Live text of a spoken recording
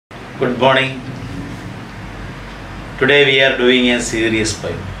Good morning. Today we are doing a serious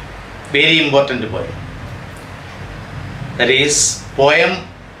poem, very important poem. That is Poem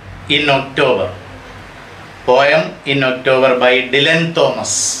in October. Poem in October by Dylan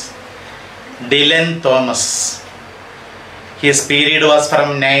Thomas. Dylan Thomas. His period was from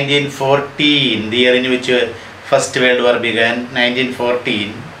 1914, the year in which First World War began,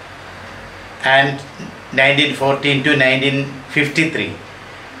 1914, and 1914 to 1953.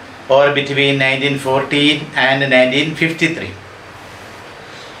 Or between 1914 and 1953.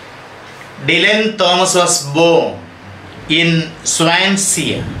 Dylan Thomas was born in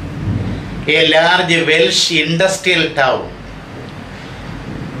Swansea, a large Welsh industrial town.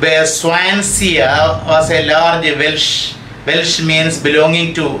 Where Swansea was a large Welsh means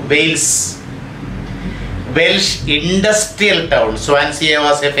belonging to Wales. Welsh industrial town. Swansea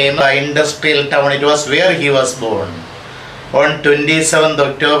was a famous industrial town. It was where he was born. On 27th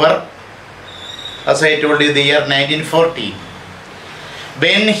October, as I told you, the year 1940.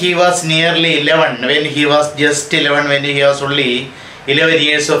 When he was nearly 11, when he was just 11, when he was only 11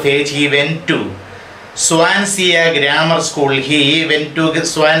 years of age, he went to Swansea Grammar School. He went to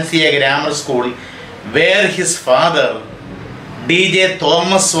Swansea Grammar School, where his father, D.J.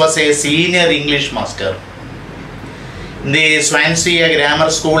 Thomas, was a senior English master. In the Swansea Grammar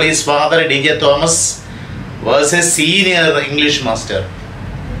School, his father, D.J. Thomas, was a senior English master.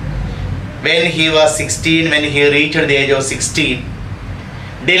 When he was 16, when he reached the age of 16,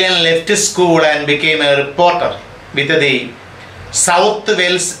 Dylan left school and became a reporter with the South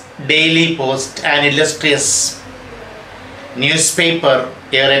Wales Daily Post, an illustrious newspaper,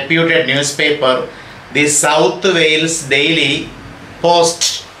 a reputed newspaper, the South Wales Daily Post.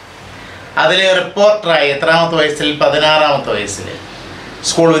 അതിലെ റിപ്പോർട്ടറായി എത്രാമത്തെ വയസ്സിൽ 16ാമത്തെ വയസ്സിൽ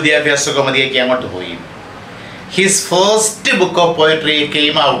school വിദ്യാഭ്യാസമൊക്കെ മതിയാക്കി അങ്ങോട്ട് പോയി. His first book of poetry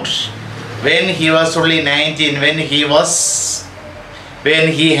came out when he was only 19, when he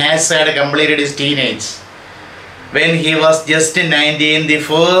has had completed his teenage. When he was just 19, the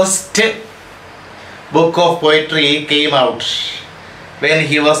first book of poetry came out when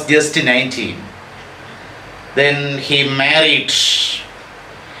he was just 19. Then he married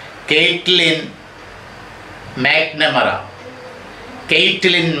Caitlin McNamara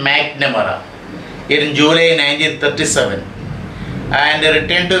in July 1937 and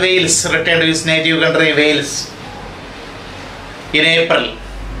returned to Wales, returned to his native country Wales in April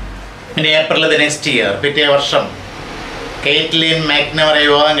the next year. പിറ്റേ വർഷം Caitlin McNamara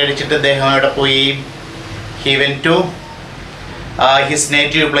വിവാഹം കഴിച്ചിട്ട് അദ്ദേഹം അവിടെ പോയി. He went to his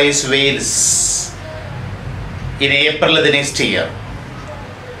native place Wales in April the next year.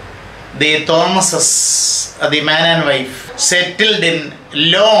 The Thomases, the man and wife, settled in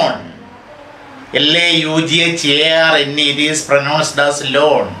Lawn, L-A-U-G-H-A-R-N-E, it is pronounced as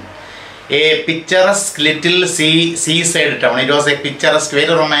Lawn, a picturesque little seaside town. It was a picturesque,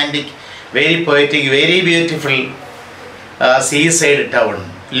 very romantic, very poetic, very beautiful seaside town,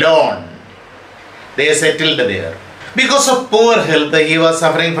 Lawn. They settled there. Because of poor health, he was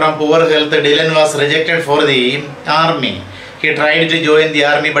suffering from poor health. Dylan was rejected for the army. He tried to join the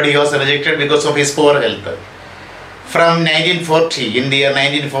army, but he was rejected because of his poor health. From 1940, in the year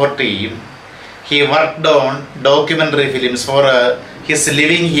 1940, he worked on documentary films. For his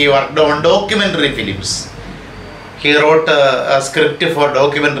living, he worked on documentary films. He wrote a script for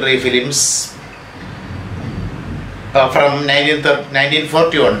documentary films from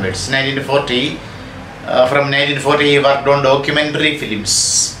 1940 onwards. 1940, from 1940, he worked on documentary films.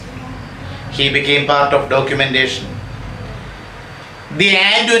 He became part of documentation. The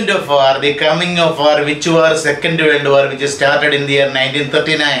advent of war, the coming of war, which was Second World War, which started in the year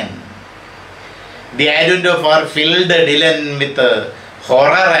 1939. The advent of war filled Dylan with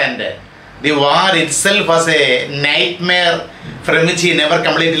horror, and the war itself was a nightmare from which he never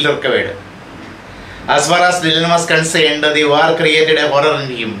completely recovered. As far as Dylan was concerned, the war created a horror in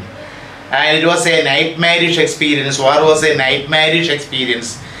him. And it was a nightmarish experience. War was a nightmarish experience.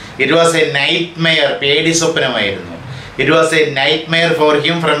 It was a nightmare. Pedi sopnamaayirunnu. It was a nightmare for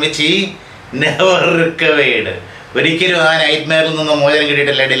him from which he never recovered. ഒരിക്കലും ആ നൈറ്റ്മെയറിൽ നിന്നും മോചനം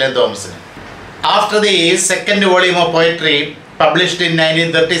കിട്ടിയിട്ടില്ല Dylan തോമസിന്. After the second volume of poetry published in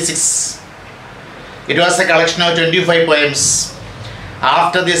 1936, it was a collection of 25 poems.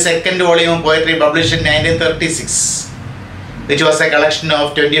 After the second volume of poetry published in 1936, which was a collection of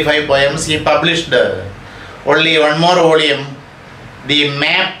 25 poems, he published only one more volume, The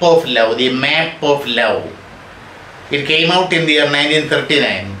Map of Love. The Map of Love. It came out in the year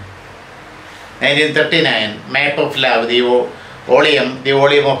 1939. 1939, Map of Love, the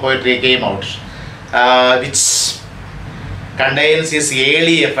volume of poetry came out, which contains his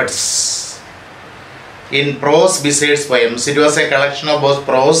early efforts in prose besides poems. It was a collection of both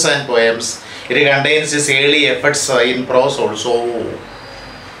prose and poems. It contains his early efforts in prose also.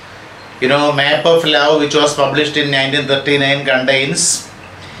 Map of Love, which was published in 1939, contains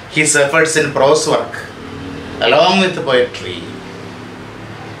his efforts in prose work along with poetry.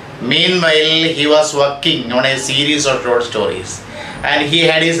 Meanwhile, he was working on a series of short stories, and he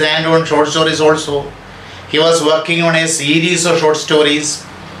had his hand on short stories also. He was working on a series of short stories.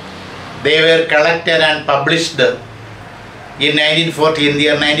 They were collected and published in 1940. In the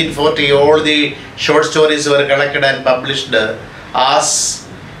year 1940, all the short stories were collected and published as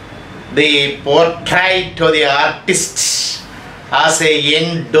the portrait of the artist as a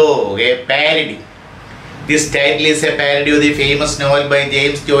young dog, a parody. This title is a parody of the famous novel by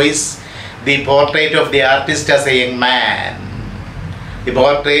James Joyce, The Portrait of the Artist as a Young Man. The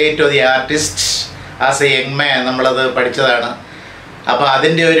Portrait of the Artist as a Young Man, നമ്മളത് പഠിച്ചതാണ്. അപ്പോൾ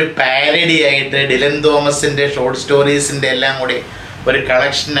അതിൻ്റെ ഒരു parody ആയിട്ട് Dylan തോമസിൻ്റെ short സ്റ്റോറീസിൻ്റെ എല്ലാം കൂടി ഒരു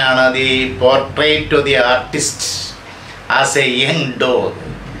കളക്ഷനാണ് the portrait of the artist as A young dog.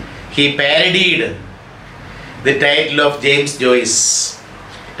 He parodied the title of James Joyce,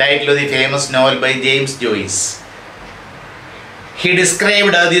 title of the famous novel by James Joyce. He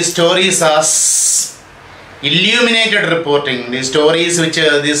described the stories as illuminated reporting. The stories which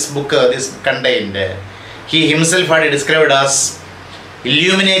this book contained, he himself had described as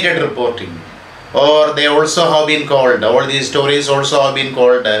illuminated reporting, or they also have been called, all these stories also have been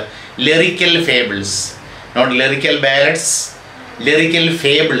called lyrical fables, not lyrical ballads, lyrical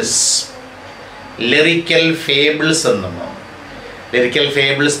fables. Lyrical fables lyrical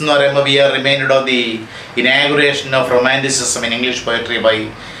fables എന്ന് പറയുമ്പോൾ we are reminded of the inauguration of romanticism in English poetry by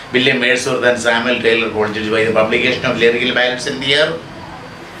William Wordsworth and Samuel Taylor Coleridge by the publication of lyrical ballads in the year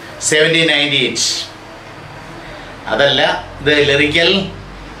 1798. അതല്ല, the lyrical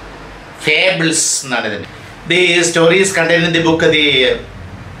fables എന്നാണ് ഇതിന്. The stories contained in the book, the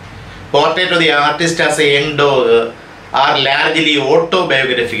portrait of the artist as a young dog, are largely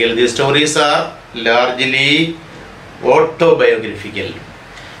autobiographical. These stories are largely autobiographical,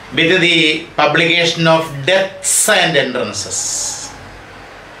 with the publication of Deaths and Entrances.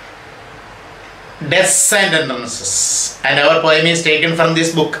 Deaths and Entrances. And our poem is taken from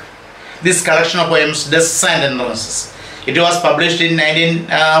this book, this collection of poems, Deaths and Entrances. It was published in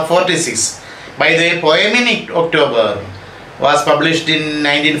 1946. By the way, Poem in October was published in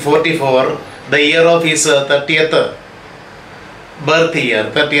 1944, the year of his 30th birth year.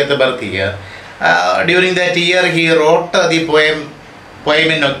 During that year he wrote the poem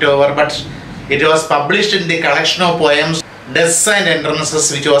in October, but it was published in the collection of poems Deaths and Entrances,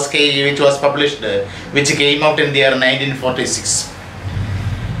 which was published, which came out in the year 1946.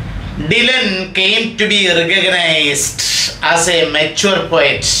 Dylan came to be recognized as a mature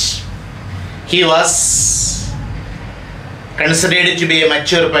poet. He was considered to be a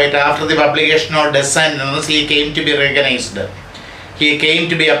mature poet. After the publication of Deaths and Entrances, he came to be recognized. He came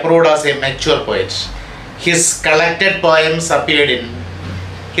to be approved as a mature poet. His collected poems,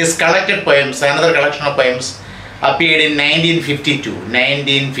 another collection of poems, appeared in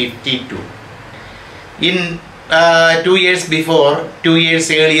 1952. In 2 years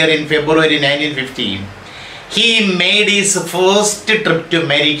earlier, in February 1950, he made his first trip to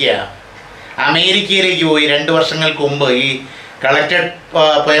America. അമേരിക്കയിലേക്ക് പോയി 2 വർഷങ്ങൾക്ക് മുമ്പ്. ഈ collected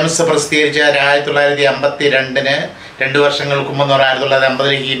poems പ്രസിദ്ധീകരിച്ച 1952 2 വർഷങ്ങൾക്ക് മുമ്പ്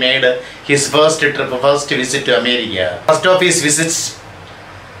 1950 he made his first visit to America. First of his visits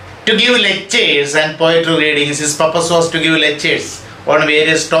to give lectures and poetry readings. His purpose was to give lectures on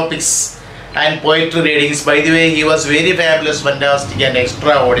various topics and poetry readings. By the way, he was very fabulous, fantastic and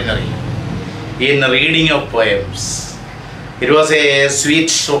extraordinary in reading of poems. It was a sweet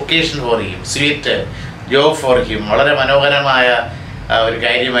occasion for him, sweet job for him. വളരെ മനോഹരമായ ഒരു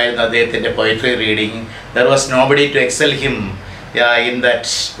കാര്യമായിരുന്നു അദ്ദേഹത്തിൻ്റെ poetry reading. There was nobody to excel him in that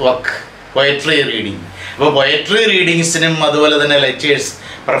work, poetry reading. അപ്പോൾ poetry readingsനും അതുപോലെ തന്നെ lectures,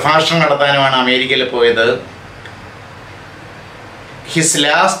 പ്രഭാഷണം നടത്താനുമാണ് അമേരിക്കയിൽ പോയത്. His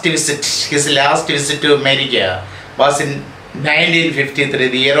last visit to America was in 1953,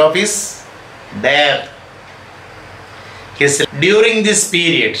 the year of his death. During this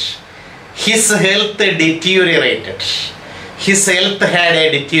period, his health deteriorated. His health had a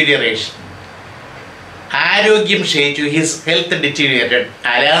deterioration. ആരോഗ്യം ക്ഷയിച്ചു. His health deteriorated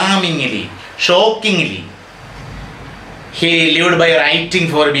alarmingly, shockingly. He lived by writing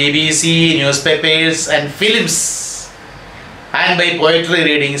for BBC, newspapers and films, and by poetry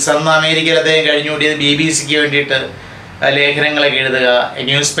readings. അന്ന് അമേരിക്കയിൽ അദ്ദേഹം കഴിഞ്ഞുകൂടിയത് BBC വേണ്ടിയിട്ട് ലേഖനങ്ങളൊക്കെ എഴുതുക,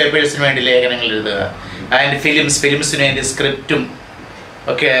 news പേപ്പേഴ്സിന് വേണ്ടി ലേഖനങ്ങൾ എഴുതുക, ആൻഡ് ഫിലിംസിന് വേണ്ടി സ്ക്രിപ്റ്റും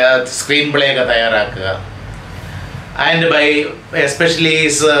ഒക്കെ സ്ക്രീൻ പ്ലേ ഒക്കെ തയ്യാറാക്കുക. And by especially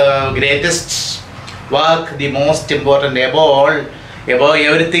his greatest work, the most important above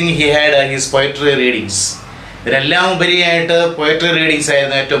everything he had his poetry readings. ഇതിനെല്ലാം ഉപരിയായിട്ട് പോയട്രി റീഡിങ്സ്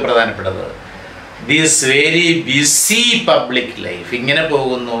ആയിരുന്നു ഏറ്റവും പ്രധാനപ്പെട്ടത്. This very busy public life, ഇങ്ങനെ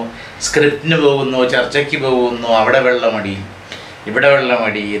പോകുന്നു, സ്ക്രിപ്റ്റിന് പോകുന്നു, ചർച്ചയ്ക്ക് പോകുന്നു, അവിടെ വെള്ളമടി, ഇവിടെ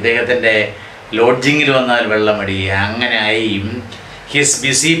വെള്ളമടി, ഇദ്ദേഹത്തിൻ്റെ ലോഡ്ജിങ്ങിൽ വന്നാൽ വെള്ളമടി, അങ്ങനെയായി his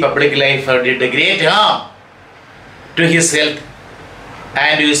BC public life did great Ham to his health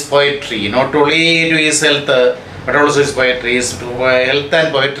and to his poetry, not only to his health but also his poetry. His health and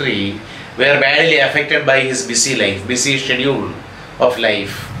poetry were badly affected by his busy schedule of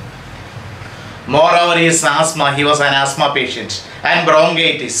life. Moreover, his asthma, he was an asthma patient, and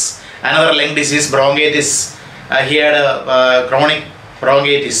bronchitis, another lung disease, bronchitis. He had a chronic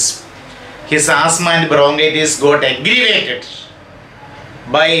bronchitis. His asthma and bronchitis got aggravated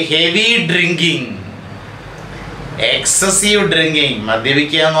by heavy drinking. Excessive drinking,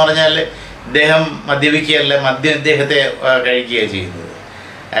 മദ്യപിക്കുക എന്ന് പറഞ്ഞാൽ ഇദ്ദേഹം മദ്യപിക്കുകയല്ല, മദ്യം ഇദ്ദേഹത്തെ കഴിക്കുകയാണ് ചെയ്യുന്നത്.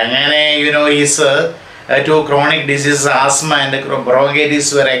 അങ്ങനെ his to chronic diseases, asthma and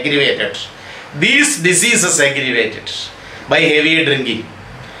bronchitis were aggravated. These diseases aggravated by heavy drinking.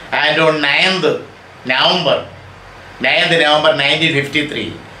 And on 9th November 1953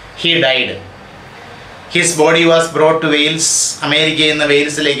 he died. His body was brought to Wales, അമേരിക്കയിൽ നിന്ന്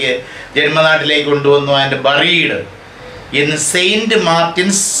വെയിൽസിലേക്ക്, ജന്മനാട്ടിലേക്ക് കൊണ്ടുവന്നു, and buried in saint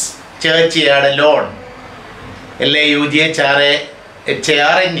Martin's church yard, loan, LAUGHRANE,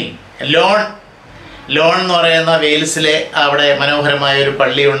 loan എന്ന് പറയുന്ന വെയിൽസിലെ അവിടെ മനോഹരമായ ഒരു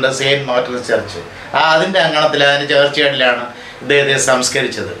പള്ളിയുണ്ട്, saint Martin's church. അതിൻ്റെ അങ്കണത്തിൽ, അതിൻ്റെ ചേർച്ച് യാർഡിലാണ് ഇദ്ദേഹത്തെ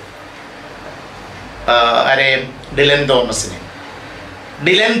സംസ്കരിച്ചത്. ഡിലൻ തോമസിനെ.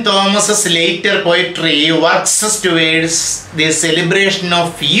 Dylan Thomas's later poetry works towards the celebration of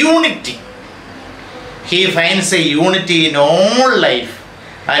unity. He finds a unity in all life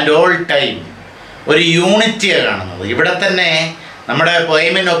and all time. ഒരു യൂണിറ്റിയാണ് കാണുന്നത്. ഇവിടെ തന്നെ നമ്മുടെ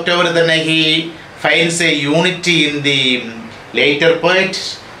poem in October തന്നെ he finds a unity in the later poet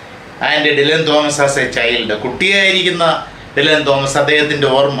and Dylan Thomas as a child. കുട്ടിയായിരിക്കുന്ന Dylan Thomas, അദ്ദേഹത്തിൻ്റെ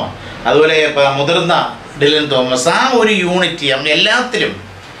ഓർമ്മ, അതുപോലെ മുതിർന്ന ഡിലൻ തോമസ്, ആ ഒരു യൂണിറ്റി എല്ലാത്തിലും,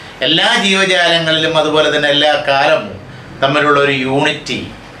 എല്ലാ ജീവജാലങ്ങളിലും, അതുപോലെ തന്നെ എല്ലാ കാലവും തമ്മിലുള്ള ഒരു യൂണിറ്റി,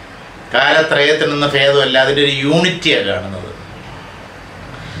 കാലത്രയത്തിൽ നിന്ന് ഭേദമല്ല, അതിൻ്റെ ഒരു യൂണിറ്റിയാണ് കാണുന്നത്.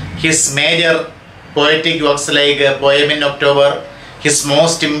 His major poetic works like poem in October, his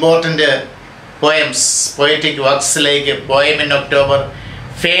most important poems, poetic works like poem in October,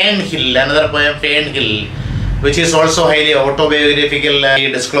 fern hill, another poem fern hill, which is also highly autobiographical. He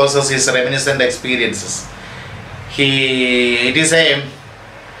discloses his reminiscent experiences. It is a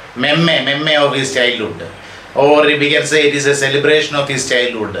memory of his childhood, or we can say it is a celebration of his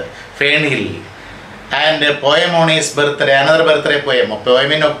childhood, Fern Hill. And a poem on his birthday, another birthday poem. Poem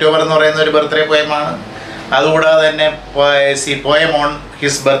in October എന്ന് പറയുന്ന ഒരു birthday പോയമാണ്. അതുകൂടാതെ തന്നെ poem on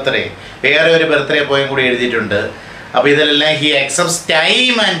his birthday, വേറെ ഒരു birthday poem കൂടി എഴുതിയിട്ടുണ്ട്. അപ്പോൾ ഇതിലെല്ലാം he accepts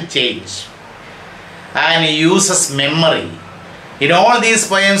time and change and uses memory. In all these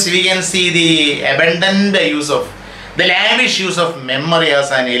poems we can see the abundant use of, the lavish use of memory as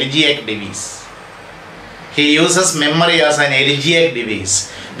an elegiac device. He uses memory as an elegiac device.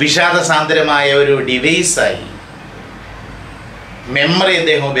 വിഷാദസാന്ദ്രമായ ഒരു ഡിവൈസായി memory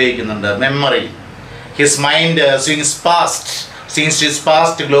അദ്ദേഹം ഉപയോഗിക്കുന്നുണ്ട്. Memory, his mind swings to his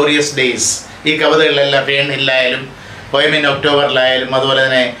past glorious days. ഈ കവിതകളിലെല്ലാം fern ഹില്ലായാലും poem in ഒക്ടോബറിലായാലും അതുപോലെ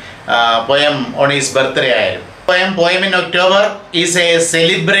തന്നെ poem on his birthday ആയാലും. Poem in October is a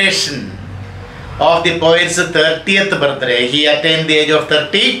celebration of the poet's 30th birthday. He attained the age of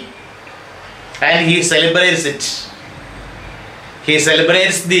 30 and he celebrates it. He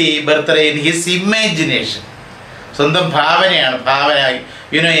celebrates the birthday in his imagination. സ്വന്തം ഭാവനയാണ്, ഭാവന.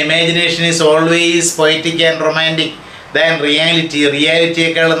 Imagination is always poetic and romantic than reality.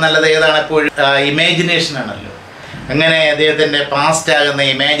 റിയാലിറ്റിയേക്കാളും നല്ലത് ഏതാണ്? എപ്പോഴും imagination ആണല്ലോ. അങ്ങനെ അദ്ദേഹത്തിൻ്റെ past ആകുന്ന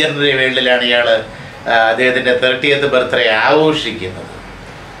imaginary വേൾഡിലാണ് ഇയാൾ അദ്ദേഹത്തിൻ്റെ 30th ബർത്ത്ഡേ ആഘോഷിക്കുന്നത്.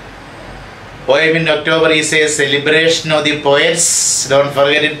 Poem in October is a celebration of the poets. Don't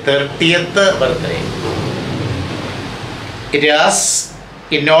forget it, 30th birthday. It has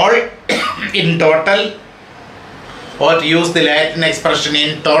in total, or to use the Latin expression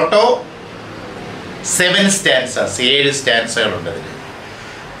in toto, 7 stanzas, 7 stanzas.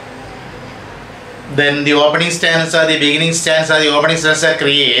 Then the opening stanza, the beginning stanza, the opening stanza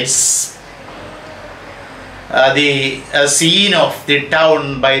creates the scene of the town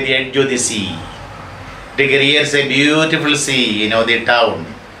by the edge of the sea. It creates a beautiful scene of the town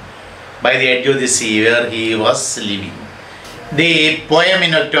by the edge of the sea where he was living. The poem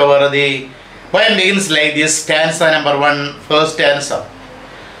in October, the poem begins like this, stanza number 1, first stanza.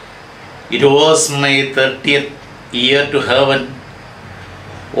 It was my 30th year to heaven,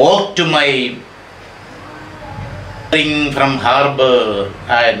 walked to my from harbour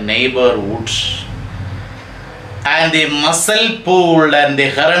and neighborhoods, and the mussel pool and the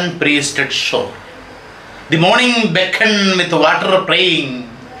heron priested shore. The morning beckoned with water praying,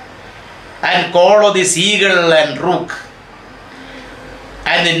 and call of the seagull and rook,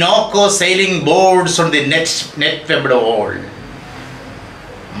 and the Noko sailing boards on the net-webbed wall.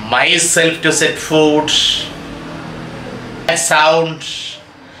 Myself to set foot and sound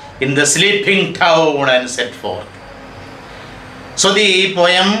in the sleeping town and set forth. So the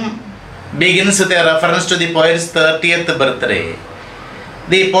poem begins with a reference to the poet's 30th birthday.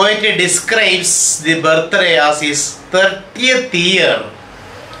 The poet describes the birthday as his 30th year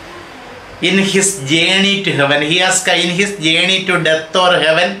in his journey to heaven. He has in his journey to death or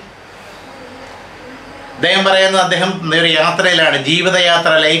heaven. അദ്ദേഹം പറയുന്നത് അദ്ദേഹം ഒരു യാത്രയിലാണ്,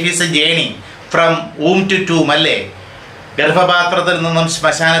 ജീവിതയാത്ര. Life is A journey from womb to tomb, അല്ലേ? ഗർഭപാത്രത്തിൽ നിന്നും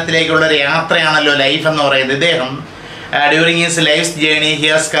ശ്മശാനത്തിലേക്കുള്ളൊരു യാത്രയാണല്ലോ life എന്ന് പറയുന്നത്. ഇദ്ദേഹം during his life journey he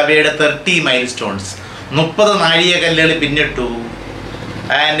has covered 30 മൈൽസ്റ്റോൺസ്, 30 നാഴികക്കല്ലുകൾ പിന്നിട്ടു.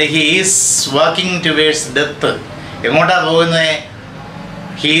 And he is walking towards death. എങ്ങോട്ടാണ് പോകുന്നത്?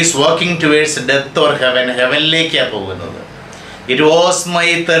 He is walking towards death or heaven. ഹെവനിലേക്കാണ് പോകുന്നത്. It was my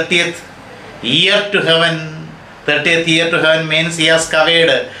 30th year to heaven. 30th year to heaven means he has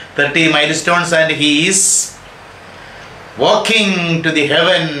covered 30 milestones and he is walking to the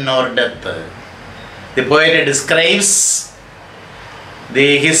heaven or death. The poet describes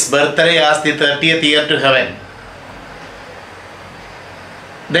his birthday as the 30th year to heaven.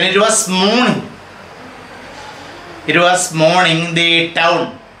 Then it was morning. It was morning. The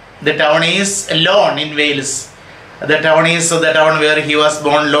town is Lone in Wales. The town where he was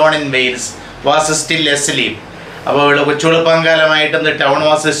born, Lone in Wales, was still asleep. അപ്പോൾ ഇവിടെ കൊച്ചുളുപ്പങ്കാലമായിട്ടും the town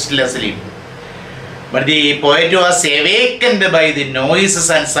was still asleep. But the poet was awakened by the noises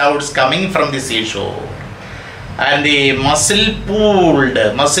and sounds coming from the seashore. And the mussel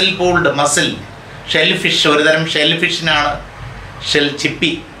shellfish, ഒരു തരം ഷെൽഫിഷിനാണ്,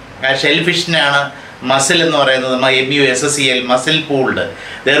 ചിപ്പി, ആ ഷെൽഫിഷിനാണ് muscle എന്ന് പറയുന്നത്. MUSSEL, mussel pooled.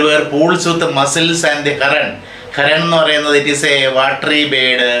 There were pools with the mussels and the heron. Heron എന്ന് പറയുന്നത് it is a watery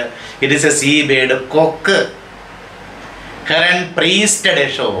bird, it is a sea bird. കൊക്ക്. Heron priested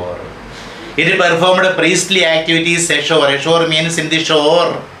ashore. It performed priestly activities ashore. Ashore means in the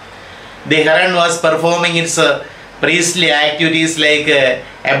shore. The heron was performing its priestly activities like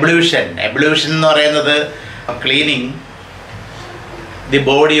ablution. Ablution എന്ന് പറയുന്നത് cleaning the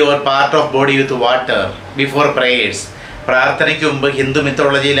body or part of body with water before prayers. പ്രാർത്ഥനയ്ക്ക് മുമ്പ് ഹിന്ദു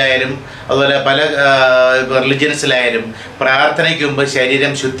മിത്തോളജിയിലായാലും അതുപോലെ പല റിലിജൻസിലായാലും പ്രാർത്ഥനയ്ക്ക് മുമ്പ്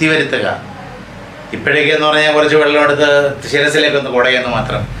ശരീരം ശുദ്ധി വരുത്തുക. ഇപ്പോഴേക്കെന്ന് പറഞ്ഞാൽ കുറച്ച് വെള്ളം എടുത്ത് ശിരസിലേക്ക് ഒന്ന് കുടയെന്ന്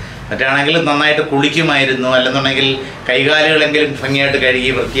മാത്രം. മറ്റാണെങ്കിൽ നന്നായിട്ട് കുളിക്കുമായിരുന്നു, അല്ലെന്നുണ്ടെങ്കിൽ കൈകാലുകളെങ്കിലും ഭംഗിയായിട്ട് കഴുകി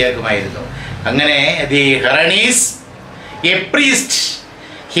വൃത്തിയാക്കുമായിരുന്നു. അങ്ങനെ the heron is a priest.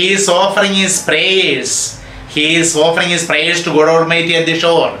 He is offering his prayers. He is offering his prayers to God Almighty at the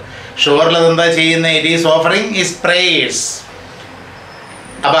shore. ഷോറിൽ അതെന്താ ചെയ്യുന്നത്? It is offering his prayers.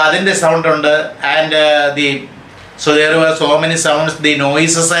 അപ്പോൾ അതിൻ്റെ സൗണ്ട് ഉണ്ട്. And so there were so many sounds, the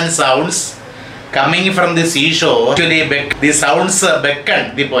noises and sounds coming from the seashore. Actually the sounds beckoned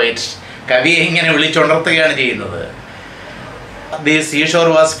the poet. കവിയെ ഇങ്ങനെ വിളിച്ചുണർത്തുകയാണ് ചെയ്യുന്നത്. The seashore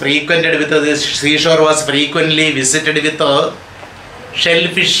was frequently visited with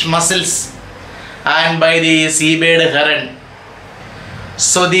shellfish mussels and by the seabird heron.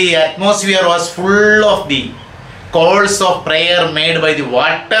 So the atmosphere was full of the calls of prayer made by the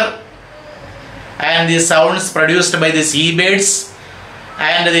water and the sounds produced by the seabirds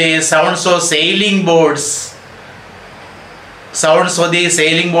and the sounds of sailing boards. Sounds of the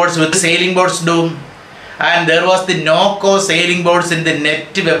sailing boards with sailing boards do. And there was the Noko sailing boards in the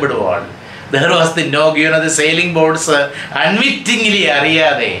net-webbed wall. There was the Noko, the sailing boards unwittingly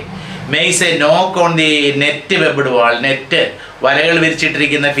അറിയാതെ makes a knock on the net-webbed wall. Net വലകൾ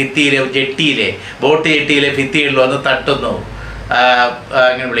വിരിച്ചിട്ടിരിക്കുന്ന ഭിത്തിയിലെ ജെട്ടിയിലെ boat ജെട്ടിയിലെ ഭിത്തിയിൽ വന്ന് തട്ടുന്നു,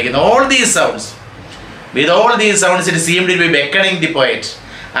 അങ്ങനെ വിളിക്കുന്നു. All these sounds, with all these sounds it seemed to be beckoning the poet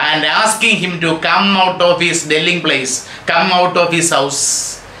and asking him to come out of his dwelling place, come out of his house.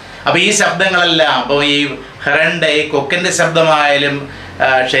 അപ്പോൾ ഈ ശബ്ദങ്ങളെല്ലാം, അപ്പോൾ ഈ ഹെറൻ്റെ ഈ കൊക്കിൻ്റെ ശബ്ദമായാലും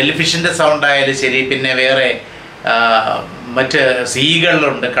ഷെൽഫിഷിൻ്റെ സൗണ്ടായാലും ശരി, പിന്നെ വേറെ മറ്റ്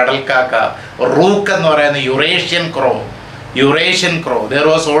സീകളുണ്ട്, കടൽക്കാക്ക, റൂക്ക് എന്ന് പറയുന്ന Eurasian crow. There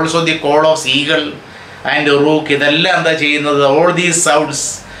was also the call of seagull and rook. ഇതെല്ലാം എന്താ ചെയ്യുന്നത്? All these sounds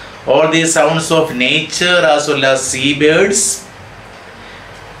all these sounds of nature as well as seabirds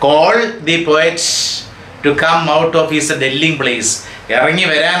call the poet to come out of his dwelling place. ഇറങ്ങി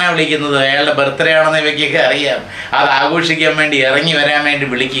വരാനാണ് വിളിക്കുന്നത്. അയാളുടെ birthday ആണെന്ന് ഇവയ്ക്കൊക്കെ അറിയാം. അത് ആഘോഷിക്കാൻ വേണ്ടി ഇറങ്ങി വരാൻ വേണ്ടി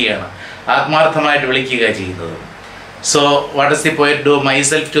വിളിക്കുകയാണ്, ആത്മാർത്ഥമായിട്ട് വിളിക്കുക ചെയ്യുന്നത്. So what does the poet do?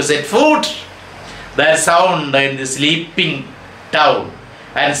 Myself to set foot that sound in the sleeping town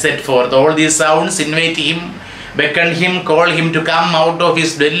and set forth. All these sounds invite him, beckon him, call him to come out of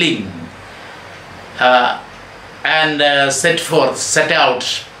his dwelling and set forth, set out,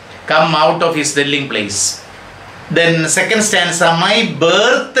 come out of his dwelling place. Then second stanza, my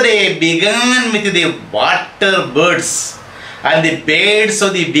birthday began with the water birds and the birds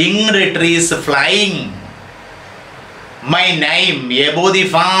of the winged trees flying. My name above the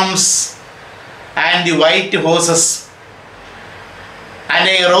farms and the white horses, and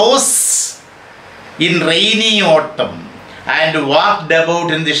I rose in rainy autumn and walked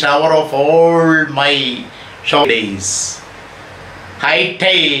about in the shower of all my shower days. High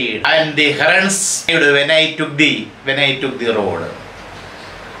tide and the herons when I took the road.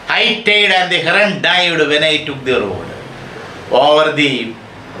 High tide and the heron died when I took the road. Over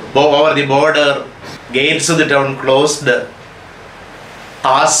the border, gates of the town closed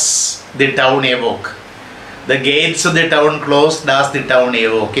as the town awoke. The gates of the town closed as the town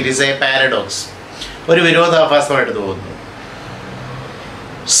awoke. It is a paradox. ഒരു വിരോധാഭാസമായിട്ട് തോന്നുന്നു.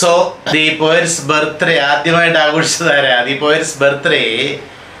 So the poet's birthday ആദ്യമായിട്ട് ആഘോഷിച്ചതാരാ? The poet's birthday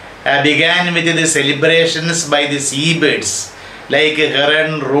began with the celebrations by the seabirds like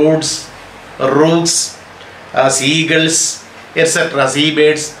heron, rooks, seagulls, etc.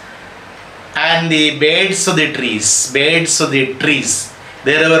 Seabirds and the birds of the trees.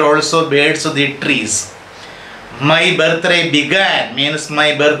 There were also birds of the trees. My birthday began means my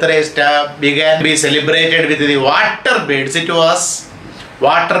birthday began to be celebrated with the water birds. It was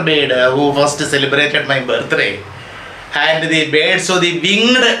water bird who first celebrated my birthday, and the birds of the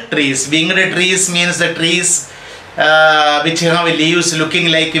winged trees. Winged trees means the trees which have leaves looking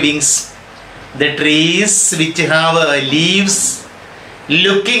like wings. The trees which have leaves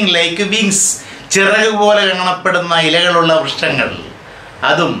looking like wings, ചിറക് പോലെ കാണപ്പെടുന്ന ഇലകളുള്ള വൃക്ഷങ്ങൾ,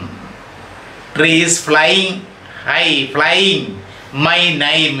 അതും trees flying high, flying my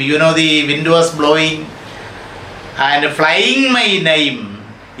name. You know, the wind was blowing and flying my name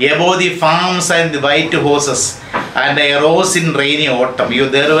above the farms and the white horses, and I rose in rainy autumn.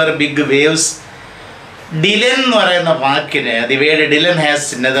 There were big waves. Dylan എന്ന് പറയുന്ന വാക്കിന്, the word Dylan has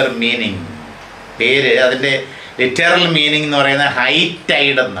another meaning. പേര് അതിൻ്റെ literal meaning എന്ന് പറയുന്നത് high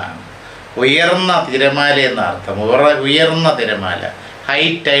Tide എന്നാണ്. ഉയർന്ന തിരമാല എന്ന അർത്ഥം. ഉയർന്ന തിരമാല, high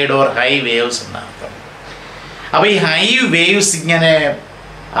Tide or high waves എന്നർത്ഥം. അപ്പോൾ ഈ ഹൈ വേവ്സ് ഇങ്ങനെ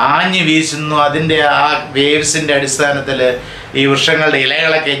ആഞ്ഞു വീശുന്നു. അതിൻ്റെ ആ വേവ്സിൻ്റെ അടിസ്ഥാനത്തിൽ ഈ വൃക്ഷങ്ങളുടെ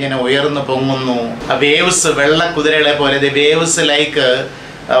ഇലകളൊക്കെ ഇങ്ങനെ ഉയർന്നു പൊങ്ങുന്നു. ആ വേവ്സ് വെള്ള കുതിരകളെ പോലെ, the waves like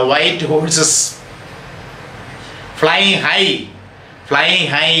white horses flying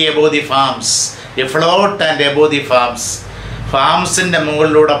high above the farms, afloat and above the farms. ഫാംസിൻ്റെ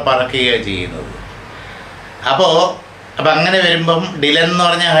മുകളിലൂടെ പറക്കുകയാണ് ചെയ്യുന്നത്. അപ്പോൾ അങ്ങനെ വരുമ്പം ഡിലൻ എന്ന്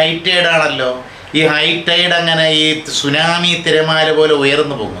പറഞ്ഞാൽ ഹൈ ടൈഡ് ആണല്ലോ. ഈ ഹൈ ടൈഡ് അങ്ങനെ ഈ സുനാമി തിരമാല പോലെ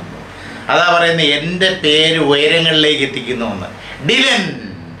ഉയർന്നു പോകുന്നു. അതാ പറയുന്നത് എൻ്റെ പേര് ഉയരങ്ങളിലേക്ക് എത്തിക്കുന്നു എന്ന്. ഡിലൻ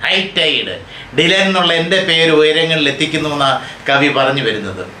ഹൈ ടൈഡ്, ഡിലൻ എന്നുള്ള എൻ്റെ പേര് ഉയരങ്ങളിൽ എത്തിക്കുന്നു എന്നാണ് കവി പറഞ്ഞു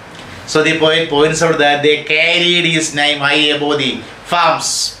വരുന്നത്. So the poet points out that they carried his name high above the farms.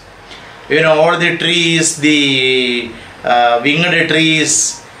 You know, all the trees, the winged trees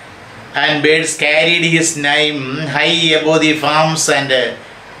and birds carried his name high above the farms, and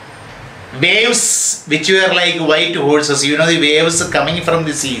waves which were like white horses. You know, the waves coming from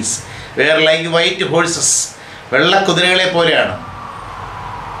the seas were like white horses. വെള്ള കുതിരകളെ പോലെയാണ്.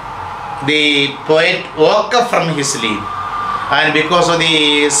 The poet woke up from his sleep, and because of the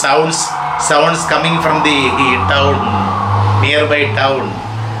sounds coming from the town, nearby town,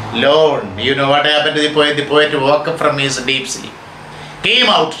 Lord, you know what happened to the poet? The poet woke up from his deep sleep, came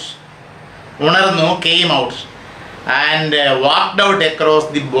out, unarnu, came out, and walked out across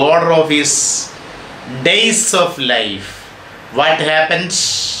the border of his days of life. What happened?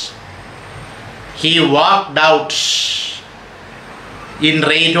 He walked out in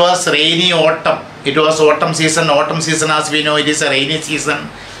rain. It was rainy autumn. It was autumn season. Autumn season, as we know, it is a rainy season.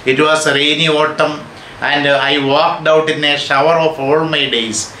 It was a rainy autumn, and I walked out in a shower of all my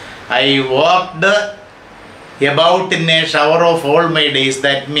days. I walked about in a shower of all my days.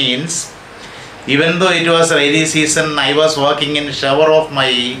 That means, even though it was rainy season, I was walking in shower of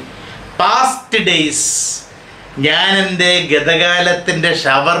my past days. ഞാൻ എൻ്റെ ഗതകാലത്തിൻ്റെ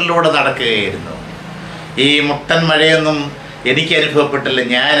ഷവറിലൂടെ നടക്കുകയായിരുന്നു. ഈ മുട്ടൻ മഴയൊന്നും എനിക്ക് അനുഭവപ്പെട്ടില്ല.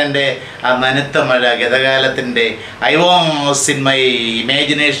 ഞാൻ എൻ്റെ ആ നനുത്ത മഴ ഗതകാലത്തിൻ്റെ I was in my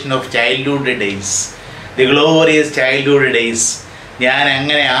imagination of childhood days, the glorious childhood days. ഞാൻ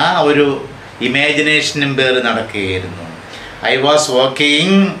അങ്ങനെ ആ ഒരു ഇമാജിനേഷനും പേര് നടക്കുകയായിരുന്നു. I was walking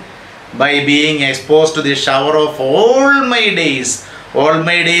by being exposed to the shower of all my days. All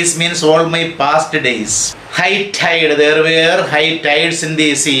my days means all my past days. High tide, there were high tides in the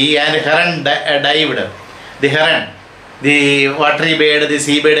sea and heron dived. The heron, the watery bird, the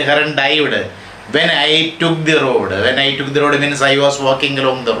seabird heron dived when I took the road. When I took the road means I was walking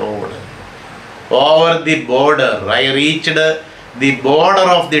along the road. Over the border, I reached the border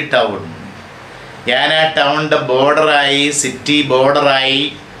of the town. ഞാൻ ആ ടൗണിൻ്റെ ബോർഡറായി, city ബോർഡറായി,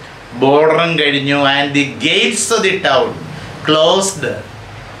 ബോർഡറും കഴിഞ്ഞു. And the Gates of the town closed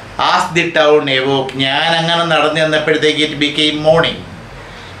as the town evoke. ഞാൻ അങ്ങനെ നടന്നു വന്നപ്പോഴത്തേക്ക് it became morning.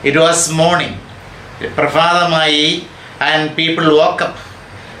 It was morning, പ്രഭാതമായി. And people woke up,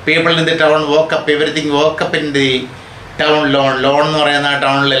 people in the town woke up, everything woke up in the town. Loan എന്ന് പറയുന്ന ആ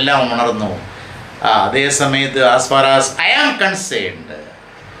ടൗണിലെല്ലാം ഉണർന്നു. അതേ സമയത്ത് as far as I am concerned,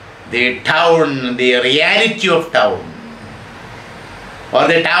 the town, the reality of town, or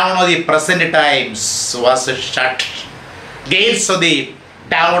the town of the present times was shut. Gates of the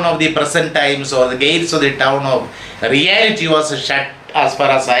town of the present times, or the gates of the town of reality was shut as far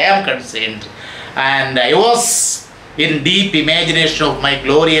as I am concerned. And I was in deep imagination of my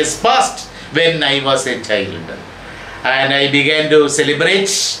glorious past when I was a child. And I began to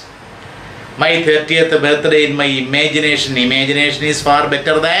celebrate my 30th birthday in my imagination. Imagination is far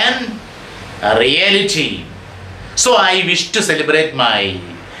better than reality. So I wish to celebrate my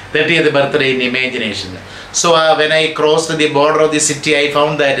 30th birthday in imagination. So when I crossed the border of the city, I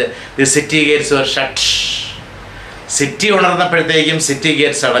found that the city gates were shut. City ഉണർന്നപ്പോഴത്തേക്കും city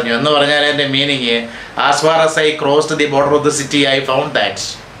gates അടഞ്ഞു എന്ന് പറഞ്ഞാൽ എൻ്റെ meaning, as far as I crossed the border of the city, I found that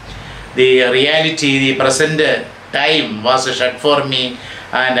the reality, the present time was shut for me.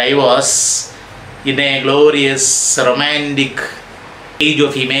 And I was in a glorious romantic age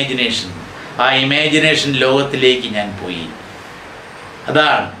of imagination. ആ imagination ലോകത്തിലേക്ക് ഞാൻ പോയി.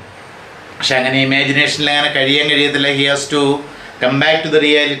 അതാണ്. പക്ഷെ അങ്ങനെ ഇമാജിനേഷനിൽ അങ്ങനെ കഴിയാൻ കഴിയത്തില്ല. He has to come back to the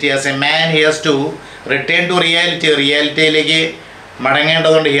reality. As a man he has to return to reality. റിയാലിറ്റിയിലേക്ക്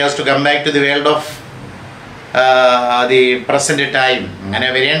മടങ്ങേണ്ടതുകൊണ്ട് he has to come back to the world of the present time. അങ്ങനെ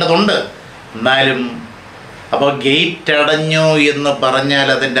വരേണ്ടതുണ്ട്. എന്നാലും അപ്പോൾ ഗേറ്റ് അടഞ്ഞു എന്ന് പറഞ്ഞാൽ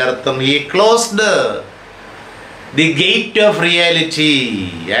അതിൻ്റെ അർത്ഥം he closed the gate of reality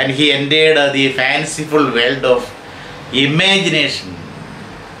and he entered the fanciful world of imagination.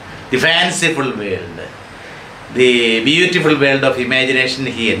 The fanciful world, the beautiful world of imagination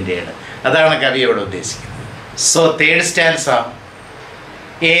he entered. അതാണ് കവിയോട് ഉദ്ദേശിക്കുന്നത്. So third stanza,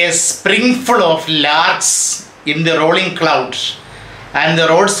 A സ്പ്രിംഗ്ഫുൾ of ലാർക്സ് in the rolling cloud and the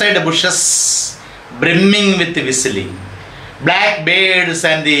road side bushes brimming with whistling, black birds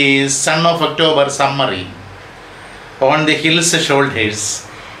and the sun of October summery on the hills shoulders.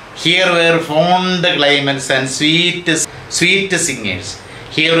 Here were fond climates and sweet singers.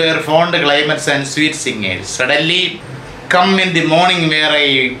 Here were fond climates and sweet singers. Suddenly come in the morning where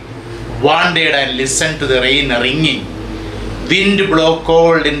I wandered and listened to the rain ringing. Wind blow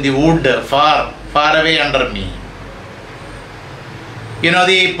cold in the wood far, far away under me. You know,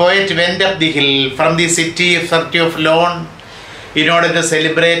 the poet went up the hill from the city of lawn in order to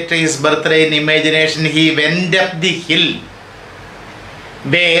celebrate his birthday in imagination. He went up the hill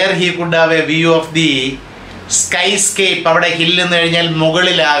where he could have a view of the skyscape. അവിടെ hill എന്ന് കഴിഞ്ഞാൽ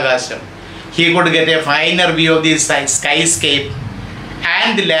മുകളിൽ ആകാശം. He could get a finer view of the skyscape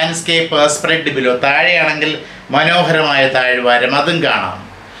and the landscape spread below. താഴെയാണെങ്കിൽ മനോഹരമായ താഴ്വാരം, അതും കാണാം.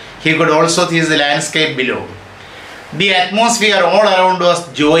 He could also see the landscape below. The atmosphere all around was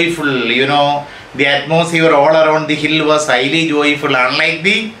joyful. You know, the atmosphere all around the hill was highly joyful, unlike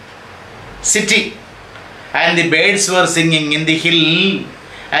the city. And the birds were singing in the hill,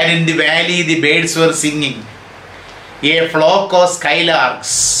 and in the valley the birds were singing. A flock of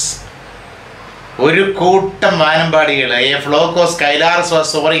skylarks, ഒരു കൂട്ടം വാനമ്പാടികൾ, a flock of skylarks was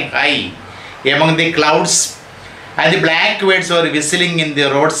soaring high among the clouds, and the blackbirds were whistling in the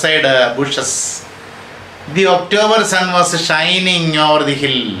roadside bushes. The October sun was shining over the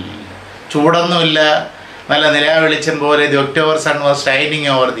hill. ചൂടൊന്നുമില്ല, നല്ല നിലാവെളിച്ചം പോലെ the October sun was shining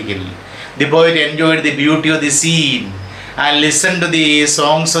over the hill. The poet enjoyed the beauty of the scene and listened to the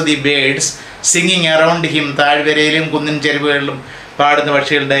songs of the birds singing around him. താഴ്വരയിലും കുന്നിൻ ചെരുവുകളിലും പാടുന്ന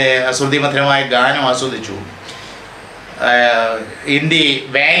പക്ഷികളുടെ ശ്രുതിമധുരമായ ഗാനം ആസ്വദിച്ചു. In the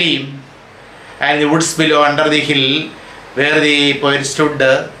valley and the woods below under the hill where the poet stood,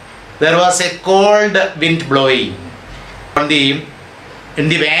 there was a cold wind blowing. in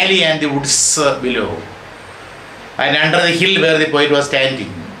the valley and the woods below. And under the hill where the poet was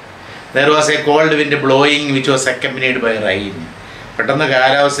standing, there was a cold wind blowing which was accompanied by rain. പെട്ടെന്ന്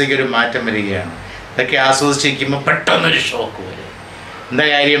കാലാവസ്ഥയ്ക്ക് ഒരു മാറ്റം വരികയാണ്. ഇതൊക്കെ ആസ്വദിച്ചിരിക്കുമ്പോൾ പെട്ടെന്നൊരു shock വരും. എന്താ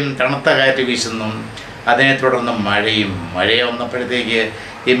കാര്യം? തണുത്ത കാറ്റ് വീശുന്നു, അതിനെ തുടർന്ന് മഴയും. മഴ വന്നപ്പോഴത്തേക്ക്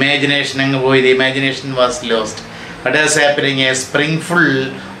ഇമാജിനേഷൻ അങ്ങ് പോയി. The imagination was lost. What is happening? A springful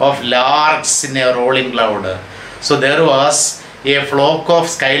of larks in a rolling cloud. So there was a flock of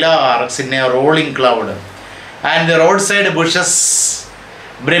skylarks in a rolling cloud, and the roadside bushes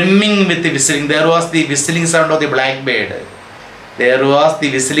brimming with the whistling. There was the whistling sound of the blackbird. There was the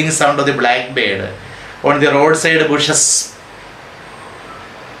whistling sound of the blackbird on the roadside bushes.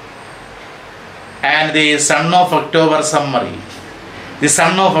 And the sun of October summery. The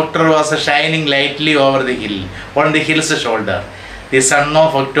sun of October was shining lightly over the hill, on the hill's shoulder. The sun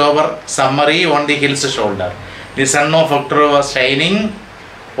of October summery on the hill's shoulder. The sun of October was shining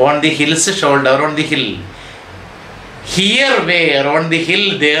on the hill's shoulder, on the hill. Here where on the hill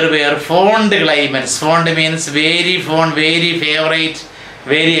there were fond climates. Fond means very fond, very favorite,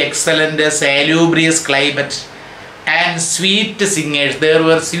 very excellent, salubrious climate. And sweet singers. There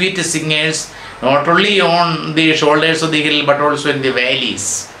were sweet singers not only on the shoulders of the hill but also in the valleys.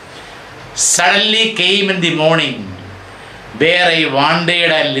 Suddenly came in the morning where I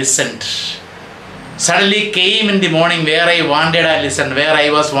wandered and listened. Suddenly came in the morning where I wandered and listened, where I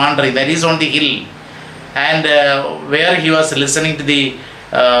was wandering, that is on the hill, and where he was listening to the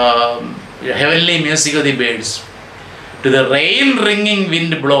heavenly music of the birds, to the rain ringing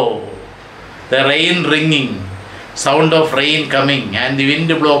wind blow, the rain ringing, sound of rain coming, and the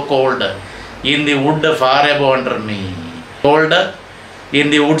wind blow cold in the wood far above under me. Cold in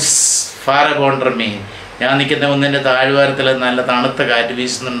the woods far above under me. ഞാൻ നിൽക്കുന്ന ഒന്നിൻ്റെ താഴ്വാരത്തിൽ നല്ല തണുത്ത കാറ്റ്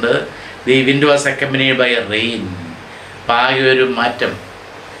വീശുന്നുണ്ട്. The wind was accompanied by A rain. പാകെ ഒരു മാറ്റം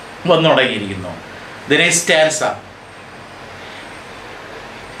വന്നു തുടങ്ങിയിരിക്കുന്നു. The next stanza.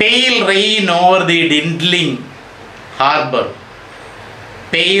 Pale rain over the dwindling harbor.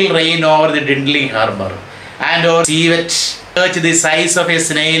 Pale rain over the dwindling harbor. And over civet search the size of a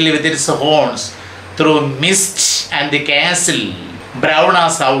snail with its horns through mist and the castle brown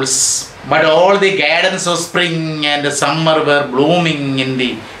as owls. But all the gardens of spring and summer were blooming in the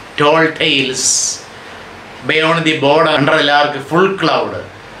tall tales. Beyond the border under a large full cloud,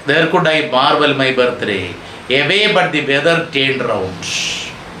 there could I marvel my birthday. Away but the weather turned round.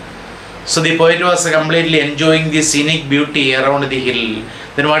 So the poet was completely enjoying the scenic beauty around the hill.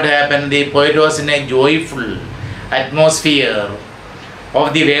 Then what happened? The poet was in a joyful atmosphere of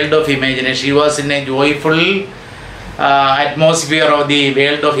the world of imagination. He was in a joyful atmosphere of the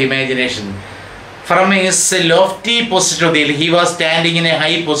world of imagination. From his lofty position of the hill, he was standing in a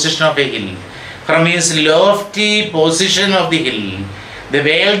high position of a hill. From his lofty position of the hill, the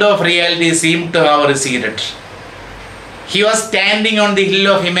world of reality seemed to have receded. He was standing on the hill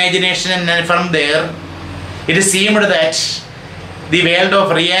of imagination, and from there, it seemed that the world of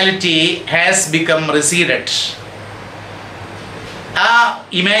reality has become receded. ആ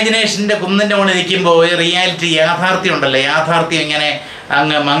ഇമാജിനേഷൻ്റെ കുന്നിൻ്റെ മുകളിൽ നിൽക്കുമ്പോൾ reality, യാഥാർത്ഥ്യം ഉണ്ടല്ലോ, യാഥാർത്ഥ്യം ഇങ്ങനെ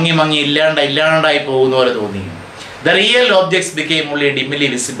അങ്ങ് മങ്ങി മങ്ങി ഇല്ലാണ്ടായി പോകുന്ന പോലെ തോന്നി. The real objects became only ഡിമിലി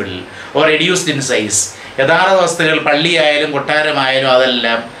visible or reduced in size. യഥാർത്ഥ വസ്തുക്കൾ പള്ളിയായാലും കൊട്ടാരമായാലും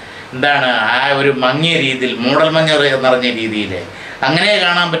അതെല്ലാം എന്താണ് ആ ഒരു മങ്ങിയ രീതിയിൽ, മൂടൽ മഞ്ഞ നിറഞ്ഞ രീതിയിൽ അങ്ങനെ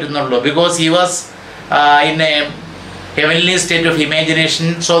കാണാൻ പറ്റുന്നുള്ളൂ. Because he was in A heavenly state of imagination.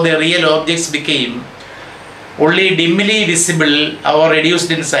 So the real objects became only dimly visible or reduced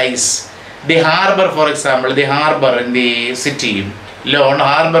in size. The harbor, for example, the harbor in the city, Lone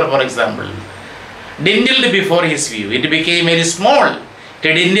Harbor, for example, dwindled before his view. It became very small.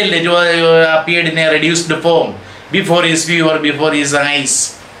 It dwindled, it appeared in a reduced form before his view or before his eyes.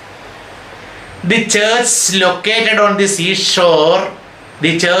 The church located on the seashore,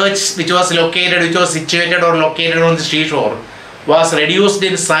 the church which was situated or located on the seashore, was reduced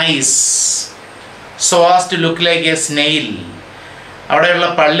in size so as to look like a snail. അവിടെയുള്ള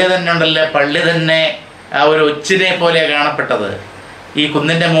പള്ളി തന്നെ ഉണ്ടല്ലോ, പള്ളി തന്നെ ആ ഒരു ഒച്ചിനെ പോലെയാണ് കാണപ്പെട്ടത്. ഈ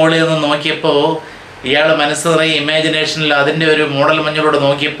കുന്നിൻ്റെ മുകളിൽ നിന്ന് നോക്കിയപ്പോൾ ഇയാൾ മനസ്സ് നിറയെ ഇമാജിനേഷനിൽ അതിൻ്റെ ഒരു മൂടൽ മഞ്ഞളോട്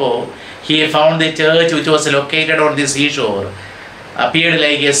നോക്കിയപ്പോൾ he found the church which was located on the seashore appeared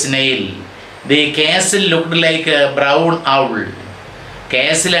like a snail. The castle looked like a brown owl.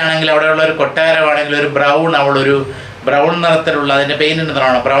 കാസിലാണെങ്കിൽ അവിടെയുള്ള ഒരു കൊട്ടാരമാണെങ്കിൽ ഒരു ബ്രൗൺ അവൾ, ഒരു ബ്രൗൺ നിറത്തിലുള്ള, അതിൻ്റെ പെയിൻറ്റിൻ്റെ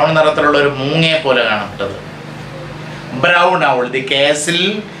നിറമാണ് ബ്രൗൺ നിറത്തിലുള്ള ഒരു മൂങ്ങയെ പോലെ കാണപ്പെട്ടത്. Brown owl. The castle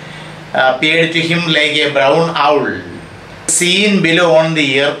appeared to him like a brown owl. The scene below on the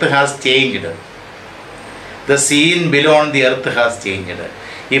earth has changed. The scene below on the earth has changed.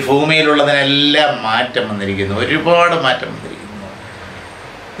 ഈ ഭൂമിയിലുള്ളതിനെല്ലാം മാറ്റം വന്നിരിക്കുന്നു, ഒരുപാട് മാറ്റം വന്നിരിക്കുന്നു.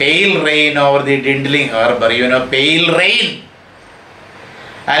 Pale rain over the dwindling harbor, pale rain.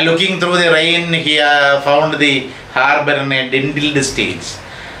 And looking through the rain, he found the harbor in a dwindled stage.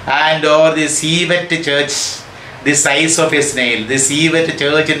 And over the sea-wet church, the size of a snail, the sea-wet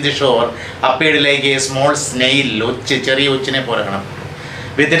church in the shore appeared like a small snail,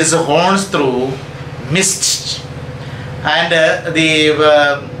 with its horns through mist. And the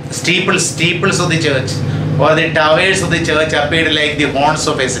steeples of the church, or the towers of the church, appeared like the horns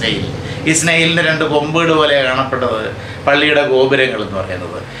of a snail. ഈ സ്നെയിലിൻ്റെ 2 കൊമ്പുകൾ പോലെ കാണപ്പെട്ടത് പള്ളിയുടെ ഗോപുരങ്ങൾ എന്ന്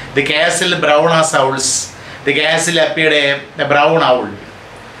പറയുന്നത്. The castle brown as owls, the castle appeared a brown owl.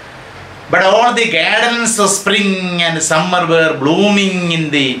 But all the gardens of spring and summer were blooming in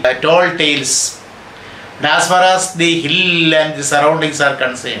the tall tales. And as far as the hill and the surroundings are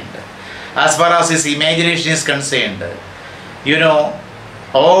concerned, as far as his imagination is concerned,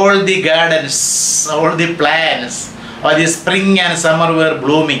 all the gardens, all the plants of the spring and summer were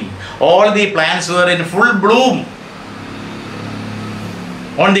blooming. All the plants were in full bloom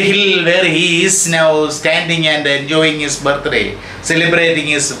on the hill where he is now standing and enjoying his birthday, celebrating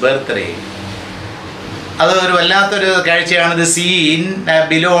his birthday. അതൊരു വല്ലാത്തൊരു കാഴ്ചയാണ്. The scene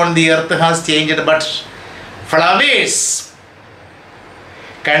below on the earth has changed, but flowers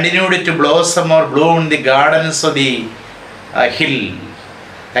continued to blossom or bloom in the gardens of the hill.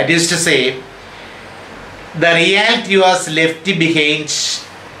 That is to say, the reality was left behind.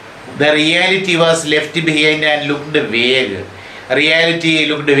 The reality was left behind and looked vague. Reality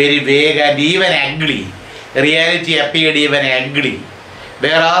looked very vague and even ugly. Reality appeared even ugly.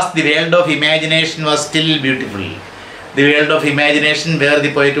 Whereas the world of imagination was still beautiful. The world of imagination where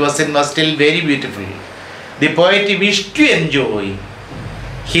the poet was in was still very beautiful. The poet wished to enjoy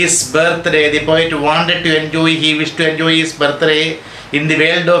his birthday. The poet wanted to enjoy, he wished to enjoy his birthday in the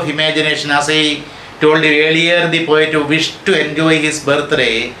world of imagination. As I told you earlier, the poet wished to enjoy his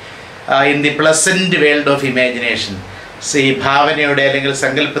birthday in the pleasant world of imagination. ഈ ഭാവനയുടെ അല്ലെങ്കിൽ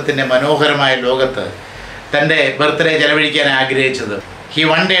സങ്കല്പത്തിൻ്റെ മനോഹരമായ ലോകത്ത് തൻ്റെ birthday ചെലവഴിക്കാൻ ആഗ്രഹിച്ചത്. He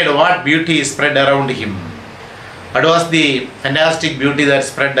wondered what beauty spread around him. What was the fantastic beauty that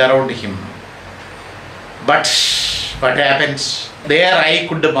spread around him? But what happened? There I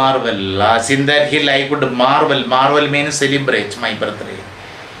could marvel. As in that hill I could marvel. Marvel means celebrate my birthday.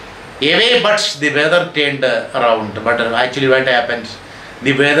 Away, but the weather turned around. But actually what happened?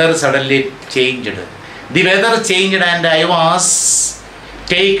 The weather suddenly changed. The weather changed and I was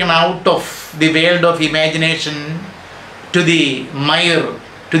taken out of the world of imagination to the mire,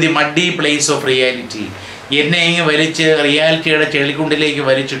 to the muddy place of reality. എന്നെ ഇങ്ങ് വലിച്ച് റിയാലിറ്റിയുടെ ചെളിക്കുണ്ടിലേക്ക്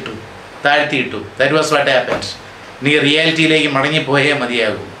വലിച്ചിട്ടു, താഴ്ത്തിയിട്ടു. That was what happened. നീ റിയാലിറ്റിയിലേക്ക് മടങ്ങിപ്പോയേ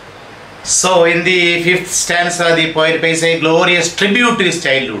മതിയാകൂ. So in the 5th stanza the poet pays a glorious tribute to his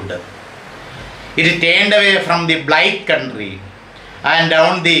childhood. It turned away from the blight country and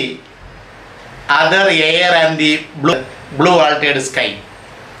down the other air and the blue altered sky.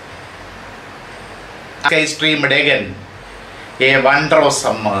 Sky streamed again, a wonder of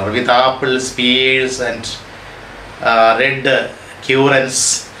summer with apples, pears and red currants,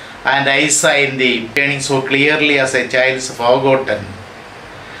 and I saw in the turning so clearly as a child's forgotten.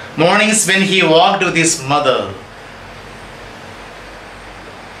 Mornings when he walked with his mother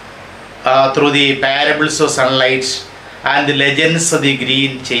through the parables of sunlight and the legends of the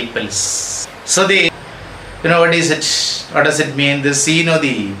green chapels. So what is it? What does it mean? The scene or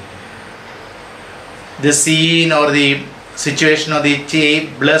the scene or the situation of the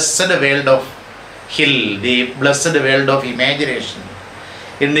blessed world of hill, the blessed world of imagination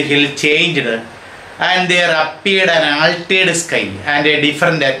in the hill changed, and there appeared an altered sky and a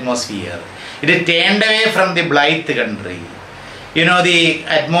different atmosphere. It turned away from the blight country. The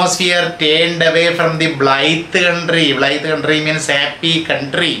atmosphere turned away from the blight country. Blight country means happy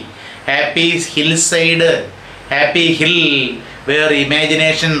country, happy hillside, happy hill where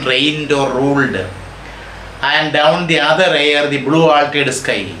imagination reigned or ruled. And down the other air, the blue altered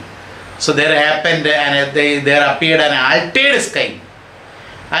sky. So there happened and there appeared an altered sky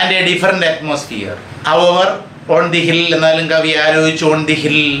and a different atmosphere. However, on the hill, on the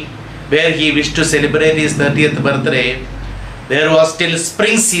hill where he wished to celebrate his 30th birthday, there was still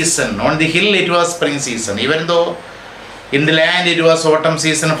spring season. On the hill it was spring season. Even though in the land it was autumn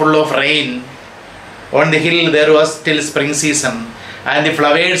season full of rain, on the hill there was still spring season, and the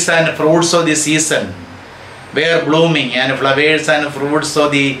flowers and fruits of the season were blooming, and flowers and fruits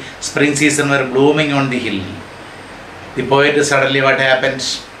of the spring season were blooming on the hill. The poet suddenly what happened?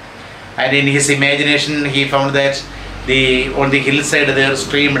 And in his imagination he found that on the hillside there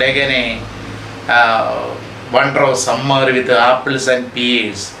streamed again a wonder of summer with apples and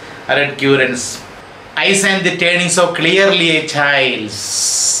pears, red currants, eyes and the turning so clearly a child's.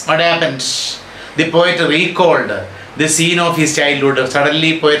 What happened? The poet recalled the scene of his childhood.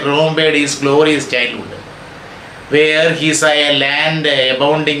 Suddenly, poet remembered his glorious childhood, where he saw a land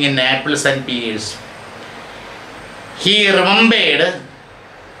abounding in apples and pears. He remembered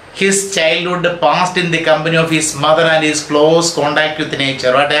his childhood passed in the company of his mother and his close contact with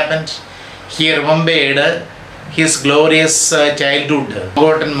nature. What happened? He remembered his glorious childhood.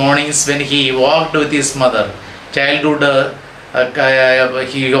 Forgotten mornings when he walked with his mother. Childhood,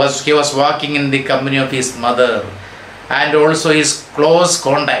 he was walking in the company of his mother, and also his close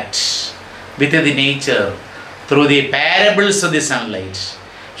contact with the nature through the parables of the sunlight.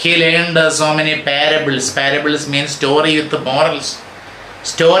 He learned so many parables. Parables mean story with the morals.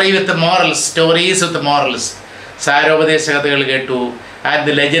 Story with the morals. Stories with the morals. Saropadeshakathakal kettu and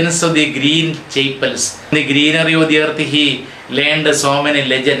the legends of the green chapels. In the greenery of the earth he learned so many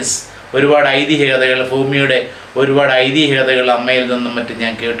legends. ഒരുപാട് ഐതിഹ്യകഥകൾ, ഭൂമിയുടെ ഒരുപാട് ഐതിഹ്യകഥകൾ അമ്മയിൽ നിന്നും മറ്റും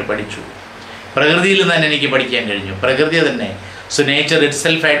ഞാൻ കേട്ട് പഠിച്ചു. പ്രകൃതിയിൽ നിന്ന് തന്നെ എനിക്ക് പഠിക്കാൻ കഴിഞ്ഞു. പ്രകൃതി തന്നെ. So nature it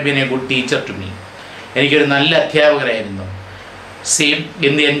self had been A good teacher to me. എനിക്കൊരു നല്ല അധ്യാപകരായിരുന്നു. See,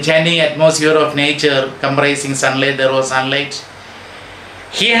 in the enchanting atmosphere of nature comprising sunlight, there was sunlight.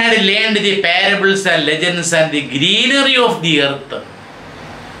 He had learned the parables and legends and the greenery of the earth.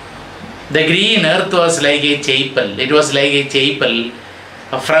 The green earth was like a chapel. It was like a chapel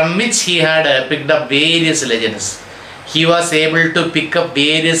from which he had picked up various legends. He was able to pick up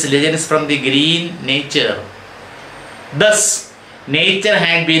various legends from the green nature. Thus, nature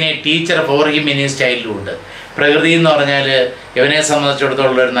had been a teacher for him in his childhood. പ്രകൃതി എന്ന് പറഞ്ഞാൽ ഇവനെ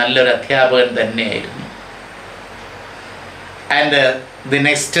സംബന്ധിച്ചിടത്തോളം ഒരു നല്ലൊരു അധ്യാപകൻ തന്നെയായിരുന്നു. And the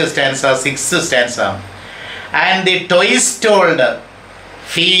next stanza, sixth stanza. And the toys told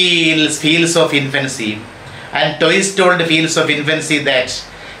fields of infancy, and toys told fields of infancy that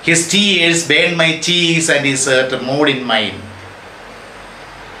his tears burned my cheeks and his heart moved in mine.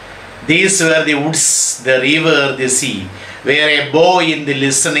 These were the woods, the river, the sea, where a boy in the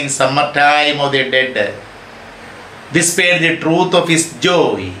listening summertime of the dead whispered the truth of his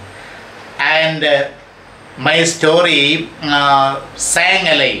joy, and my story sang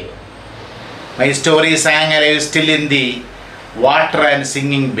alive. My story sang alive still in the water and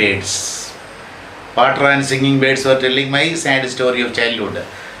singing birds. Water and singing birds were telling my sad story of childhood.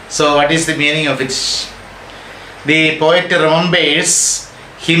 So what is the meaning of it? The poet remembers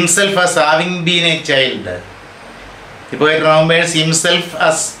himself as having been a child. The poet remembers himself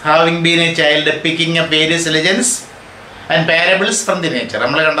as having been a child, picking up various legends and parables from the nature.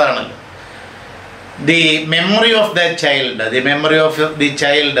 The memory of that child, the memory of the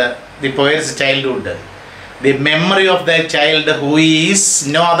child, the poet's childhood, the memory of that child who is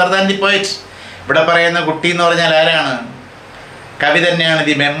no other than the poet. ഇവിടെ പറയുന്ന കുട്ടി എന്ന് പറഞ്ഞാൽ ആരാണ്? കവി തന്നെയാണ്.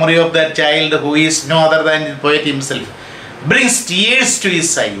 The memory of that child who is no other than the poet himself brings tears to his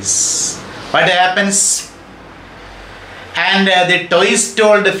eyes. What happens? And the toys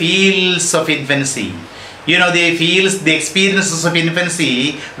told fields of infancy. You know, the fields, the experiences of infancy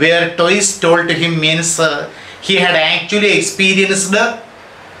where toys told to him means he had actually experienced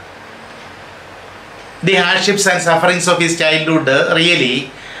the hardships and sufferings of his childhood really,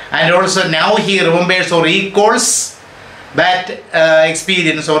 and also now he remembers or recalls that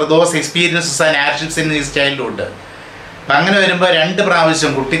experience or those experiences and hardships in his childhood. അപ്പം അങ്ങനെ വരുമ്പോൾ രണ്ട്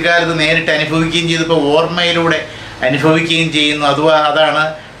പ്രാവശ്യം കുട്ടിക്കാലത്ത് നേരിട്ട് അനുഭവിക്കുകയും ചെയ്തപ്പോൾ ഓർമ്മയിലൂടെ അനുഭവിക്കുകയും ചെയ്യുന്നു. അതാണ്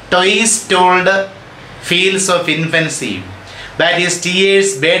toys told fields of infancy, that his tears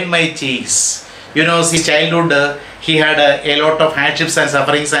burned my cheeks. You know, his childhood he had a lot of hardships and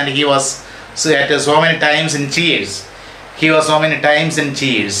sufferings, and he was so many times in tears. He was so many times in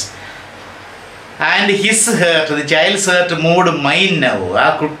tears. And his heart, the child's heart moved mine now. ആ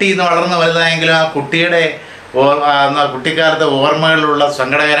കുട്ടി ഇന്ന് വളർന്നു വലുതായെങ്കിലും ആ കുട്ടിയുടെ കുട്ടിക്കാലത്തെ ഓർമ്മകളിലുള്ള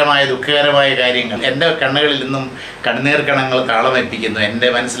സങ്കടകരമായ ദുഃഖകരമായ കാര്യങ്ങൾ എൻ്റെ കണ്ണുകളിൽ നിന്നും കണ്ണീർ കണങ്ങൾ താളമേൽപ്പിക്കുന്നു. എൻ്റെ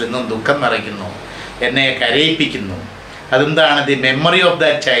മനസ്സിൽ നിന്നും ദുഃഖം നിറയ്ക്കുന്നു, എന്നെ കരയിപ്പിക്കുന്നു. അതെന്താണ്? The memory of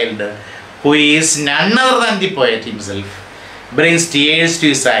that child who is none other than the poet himself brings tears to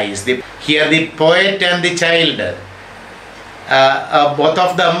his eyes. Here the poet and the child, both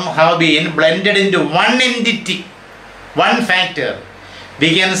of them have been blended into one entity, one factor. We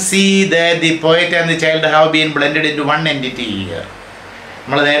can see that the poet and the child have been blended into one entity here.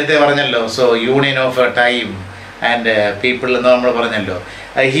 നമ്മൾ നേരത്തെ പറഞ്ഞല്ലോ, so union of time and people എന്ന് നമ്മൾ പറഞ്ഞല്ലോ.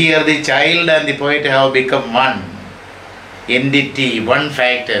 Here the child and the poet have become one entity, one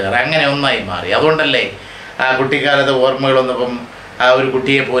factor. അങ്ങനെ ഒന്നായി മാറി. അതുകൊണ്ടല്ലേ ആ കുട്ടിക്കാലത്തെ ഓർമ്മകളൊന്നിപ്പം ആ ഒരു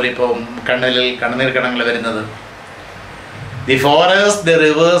കുട്ടിയെ പോലെ ഇപ്പം കണ്ണീർ കണങ്ങൾ വരുന്നത്. The forest, the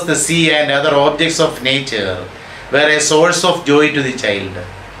rivers, the sea, and other objects of nature were a source of joy to the child.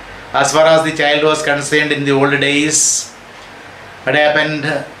 As far as the child was concerned in the old days, what happened?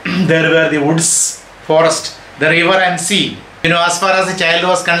 There were the woods, forest, the river, and sea. As far as the child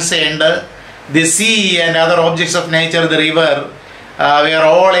was concerned, the sea and other objects of nature, the river, were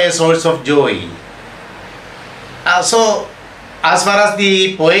all a source of joy. So, as far as the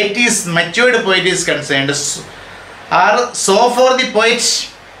matured poet is concerned, so for the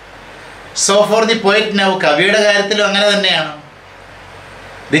poet now, കവിയുടെ കാര്യത്തിലും അങ്ങനെ തന്നെയാണ്.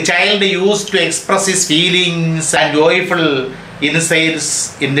 The child used to express his feelings and joyful insights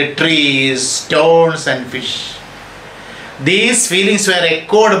in the trees, stones, and fish. These feelings were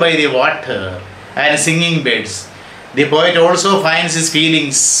echoed by the water and singing birds. The poet also finds his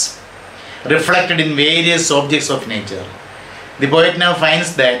feelings reflected in various objects of nature. The poet now finds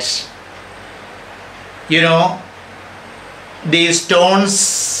that, the stones,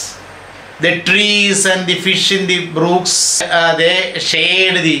 the trees, and the fish in the brooks, they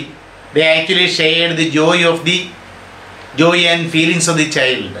actually shared the joy and feelings of the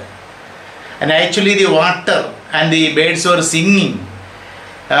child. And actually the water and the birds were singing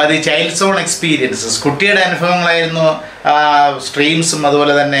the child's own experiences. കുട്ടിയുടെ അനുഭവങ്ങളായിരുന്നു സ്ട്രീംസും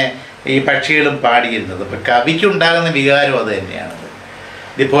അതുപോലെ തന്നെ ഈ പക്ഷികളും പാടിയിരുന്നത്. അപ്പം കവിക്കുണ്ടാകുന്ന വികാരം അത് തന്നെയാണ്.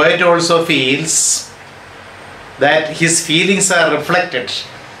 The poet also feels that his feelings are reflected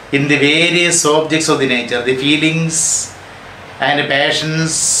in the various objects of the nature. The feelings and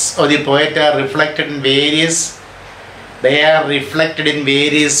passions of the poet are reflected in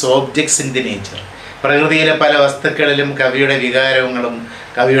various objects in the nature. പ്രകൃതിയിലെ പല വസ്തുക്കളിലും കവിയുടെ വികാരങ്ങളും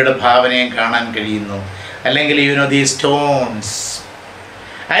കവിയുടെ ഭാവനയും കാണാൻ കഴിയുന്നു. അല്ലെങ്കിൽ the stones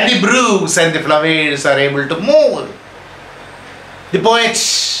and the brooks and the flowers are able to move the poet,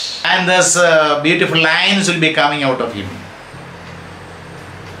 and thus beautiful lines will be coming out of him.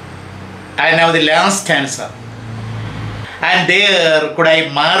 And now the last stanza. And there could I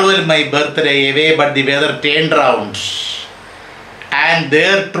marvel my birthday away, but the weather turned round, and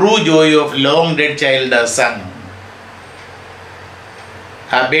their true joy of long dead child sung,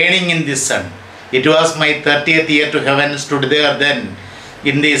 burning in the sun. It was my 30th year to heaven, stood there then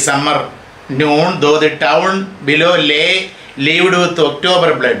in the summer noon, though the town below lay lived with October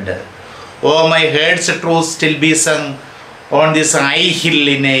blood. Oh, my heart's truth still be sung on this high hill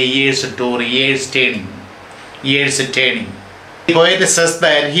in a year's tour, years turning. The poet says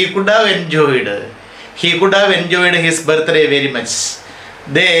that he could have enjoyed his birthday very much.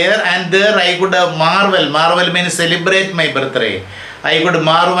 There I could have marvel means celebrate my birthday. I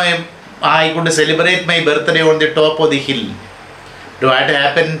could celebrate my birthday on the top of the hill. What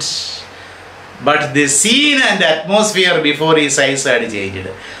happened? But the scene and the atmosphere before his eyes had changed.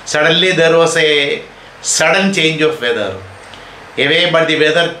 Suddenly there was a sudden change of weather. Away, but the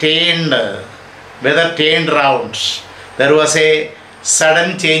weather turned round. There was a sudden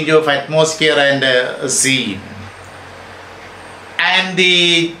change of atmosphere and scene. And the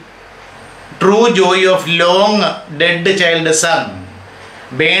true joy of long dead child sung,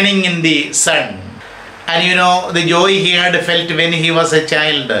 burning in the sun. And the joy he had felt when he was a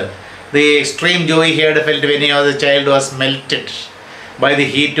child, the extreme joy he had felt when he was a child was melted by the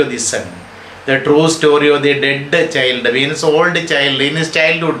heat of the sun. The true story of the dead child, means old child in his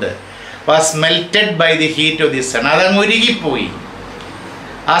childhood, was melted by the heat of the sun. അതങ്ങുരുകിപ്പോയി.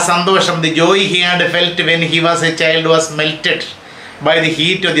 ആ സന്തോഷം, the joy he had felt when he was a child was melted by the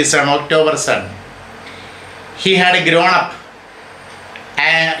heat of the sun, October sun. He had grown up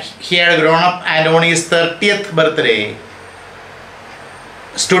and on his 30th birthday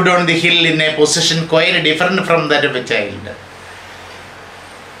stood on the hill in a position quite different from that of a child.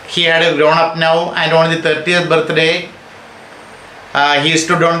 He had grown up now, and on the 30th birthday he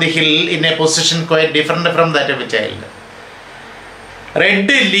stood on the hill in a position quite different from that of a child. Red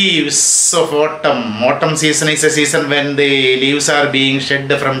leaves of autumn. Autumn season is a season when the leaves are being shed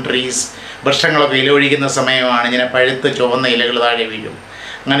from trees. വൃക്ഷങ്ങളൊക്കെ ഇലയൊഴിക്കുന്ന സമയമാണ്. ഇങ്ങനെ പഴുത്ത് ചുവന്ന ഇലകൾ താഴെ വീഴും.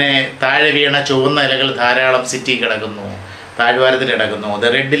 അങ്ങനെ താഴെ വീണ ചുവന്ന ഇലകൾ ധാരാളം സിറ്റി കിടക്കുന്നു, താഴ്വാരത്തിൽ കിടക്കുന്നു. The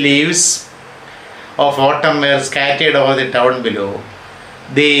red leaves of autumn were scattered over the town below.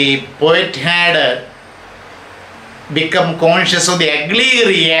 The poet had become conscious of the ugly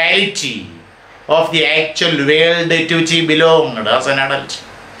reality of the actual world to which he belonged as an adult.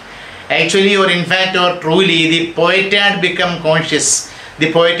 Actually, or in fact, or truly, the poet had become conscious. The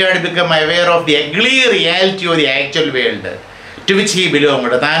poet had become aware of the ugly reality of the actual world to which he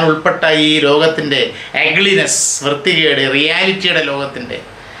belonged. താൻ ഉൾപ്പെട്ട ഈ ലോകത്തിൻ്റെ ugliness, വൃത്തികേട്, റിയാലിറ്റിയുടെ ലോകത്തിൻ്റെ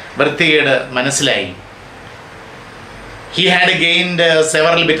വൃത്തികേട് മനസ്സിലായി. He had gained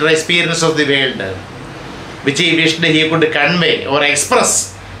several bitter experiences of the world. which he wished he could convey or express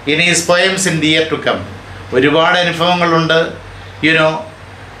in his poems in the year to come. ഒരുപാട് അനുഭവങ്ങളുണ്ട്.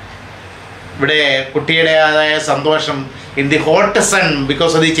 ഇവിടെ കുട്ടിയുടേതായ സന്തോഷം in the hot sun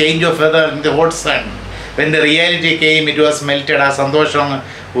because of the change of weather in the hot sun. When the reality came, it was melted. ആ സന്തോഷം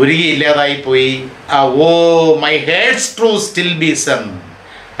ഉരുകി ഇല്ലാതായി പോയി. Oh, my head's true still be sung.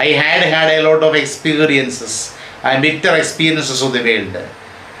 I had a lot of experiences and bitter experiences of the world,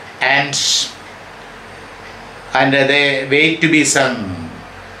 and they wait to be sung.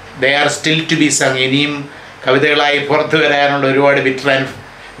 They are still to be sung. ഇനിയും കവിതകളായി പുറത്തു വരാനുള്ള ഒരുപാട്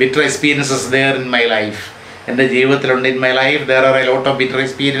bitter experiences there in my life. എൻ്റെ ജീവിതത്തിലുണ്ട്. In my life there are a lot of bitter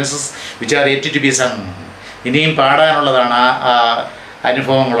experiences which are yet to be sung. ഇനിയും പാടാനുള്ളതാണ് ആ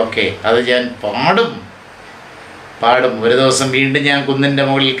അനുഭവങ്ങളൊക്കെ. അത് ഞാൻ പാടും. ഒരു ദിവസം വീണ്ടും ഞാൻ കുന്നിൻ്റെ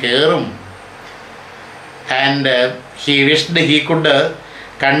മുകളിൽ കയറും. And he wished he could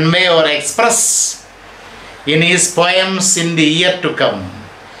convey or express in his poems in the year to come.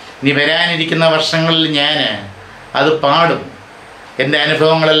 ഇനി വരാനിരിക്കുന്ന വർഷങ്ങളിൽ ഞാൻ അത് പാടും. എൻ്റെ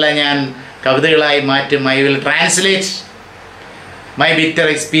അനുഭവങ്ങളെല്ലാം ഞാൻ കവിതകളായി മാറ്റും. I will translate my bitter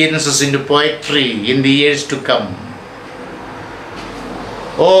experiences into poetry in the years to come.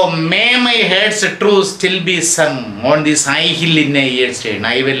 Oh, may my head's true still be sung on this high hill in a year's time.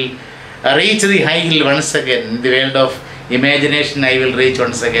 I will reach the high hill once again. In the world of imagination I will reach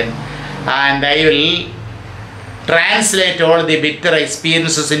once again. And I will translate all the bitter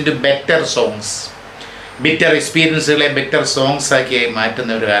experiences into better songs. Bitter experiences better songs ആക്കി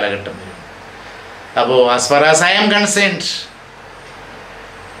മാറ്റുന്ന ഒരു കാലഘട്ടം വരും. അപ്പോൾ as far as I am concerned,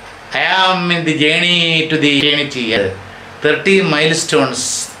 I am in the journey to the eternity. 30 milestones,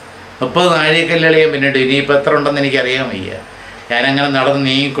 30 നാഴികക്കല്ലുകളെയും പിന്നിട്ട് ഇനിയിപ്പോൾ എത്ര ഉണ്ടെന്ന് എനിക്കറിയാൻ വയ്യ. ഞാനങ്ങനെ നടന്ന്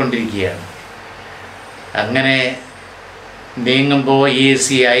നീങ്ങിക്കൊണ്ടിരിക്കുകയാണ്. അങ്ങനെ നീങ്ങുമ്പോൾ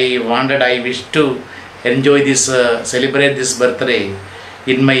I wish to enjoy this, celebrate this birthday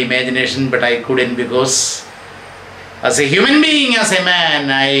in my imagination, but I couldn't because as a human being, as a man,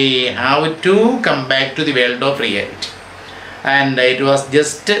 I have to come back to the world of reality. And it was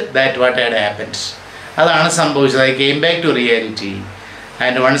just that what had happened. അതാണ് സംഭവിച്ചത്. I came back to reality.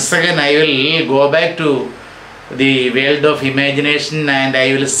 And once again I will go back to the world of imagination and I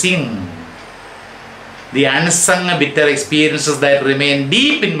will sing the unsung bitter experiences that remain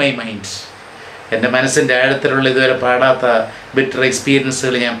deep in my mind. എൻ്റെ മനസ്സിൻ്റെ ആഴത്തിലുള്ള ഇതുവരെ പാടാത്ത bitter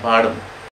എക്സ്പീരിയൻസുകൾ ഞാൻ പാടും.